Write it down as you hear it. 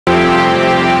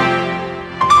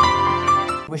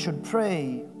We should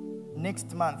pray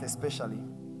next month especially.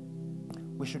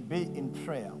 We should be in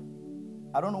prayer.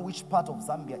 I don't know which part of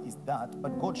Zambia is that,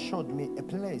 but God showed me a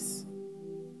place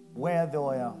where there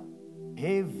were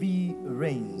heavy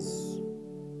rains.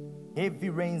 Heavy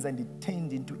rains, and it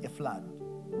turned into a flood.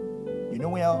 You know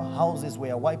where houses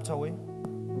were wiped away,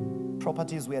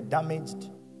 properties were damaged,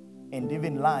 and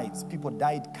even lives. People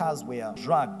died, cars were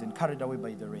dragged and carried away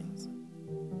by the rains.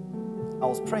 I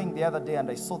was praying the other day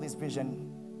and I saw this vision,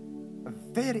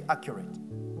 very accurate.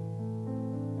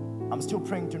 I'm still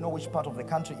praying to know which part of the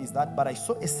country is that, but I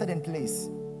saw a certain place.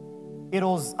 It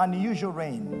was unusual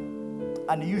rain.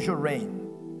 Unusual rain.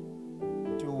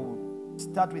 To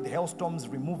start with hailstorms,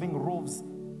 removing roofs,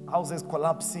 houses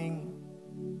collapsing,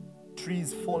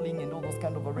 trees falling, and all those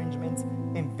kind of arrangements.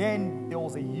 And then there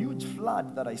was a huge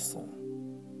flood that I saw.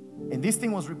 And this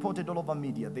thing was reported all over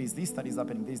media. There's this that is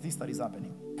happening. There's this that is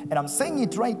happening. And I'm saying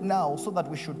it right now so that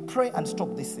we should pray and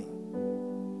stop this thing.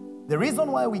 The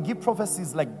reason why we give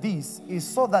prophecies like this is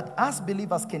so that us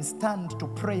believers can stand to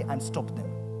pray and stop them.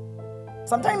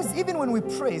 Sometimes even when we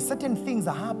pray, certain things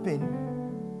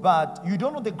happen, but you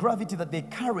don't know the gravity that they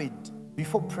carried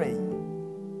before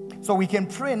praying. So we can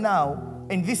pray now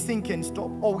and this thing can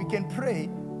stop, or we can pray,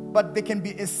 but there can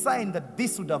be a sign that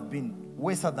this would have been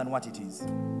worse than what it is.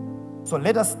 So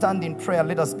let us stand in prayer,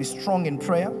 let us be strong in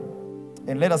prayer,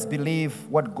 and let us believe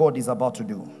what God is about to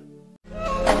do.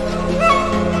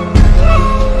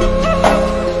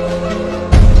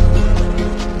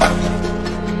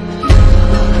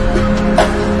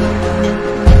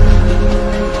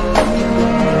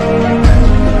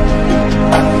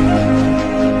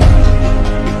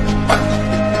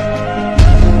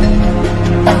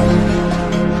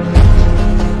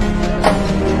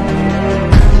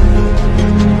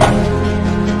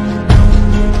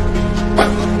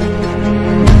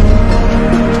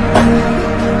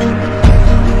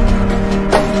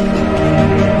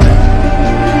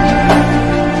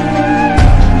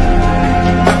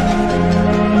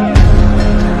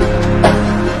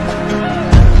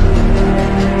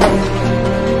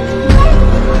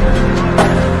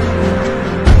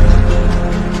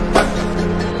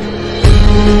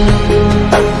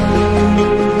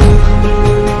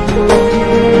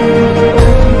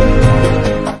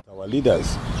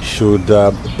 Leaders should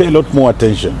pay a lot more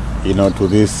attention, to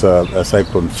this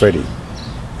cyclone Freddy,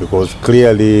 because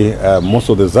clearly most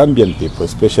of the Zambian people,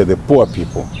 especially the poor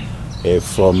people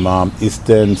from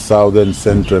eastern, southern,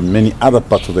 central, many other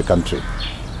parts of the country,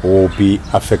 will be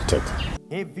affected.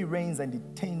 Heavy rains, and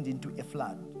it turned into a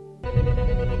flood.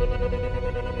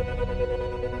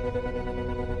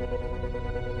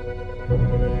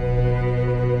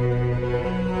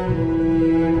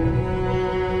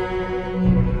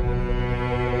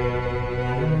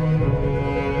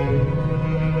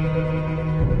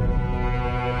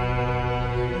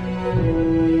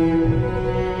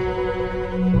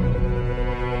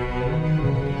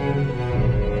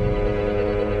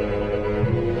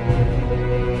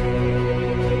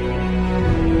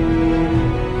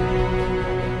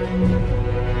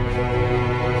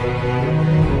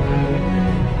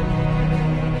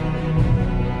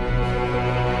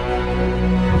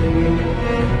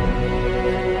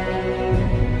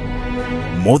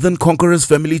 More Than Conquerors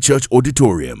Family Church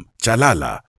Auditorium,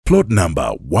 Chalala, plot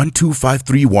number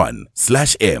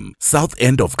 12531/M, south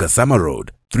end of Kasama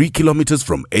Road, 3 kilometers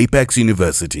from Apex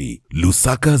University,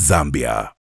 Lusaka, Zambia.